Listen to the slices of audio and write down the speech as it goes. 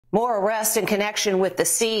More arrests in connection with the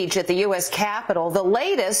siege at the U.S. Capitol. The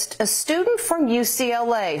latest, a student from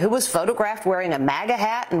UCLA who was photographed wearing a MAGA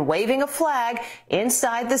hat and waving a flag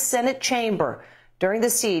inside the Senate chamber. During the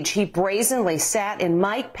siege, he brazenly sat in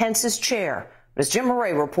Mike Pence's chair. But as Jim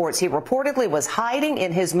Murray reports, he reportedly was hiding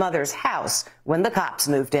in his mother's house when the cops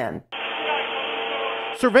moved in.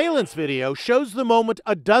 Surveillance video shows the moment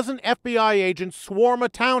a dozen FBI agents swarm a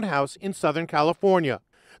townhouse in Southern California.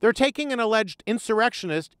 They're taking an alleged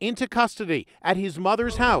insurrectionist into custody at his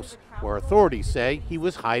mother's house, where authorities say he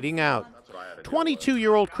was hiding out.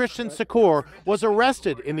 22-year-old Christian Secor was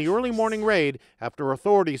arrested in the early morning raid after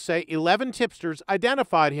authorities say 11 tipsters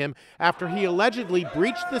identified him after he allegedly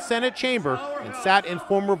breached the Senate chamber and sat in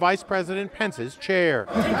former Vice President Pence's chair.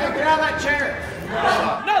 Hey, get out of that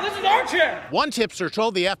chair! No, this is our chair! One tipster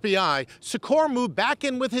told the FBI Secor moved back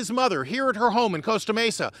in with his mother here at her home in Costa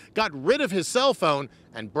Mesa, got rid of his cell phone,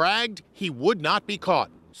 and bragged he would not be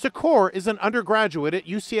caught. Secor is an undergraduate at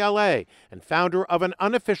UCLA and founder of an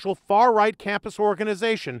unofficial far-right campus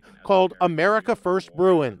organization called America First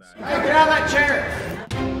Bruins. Hey, get out of that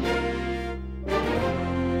chair!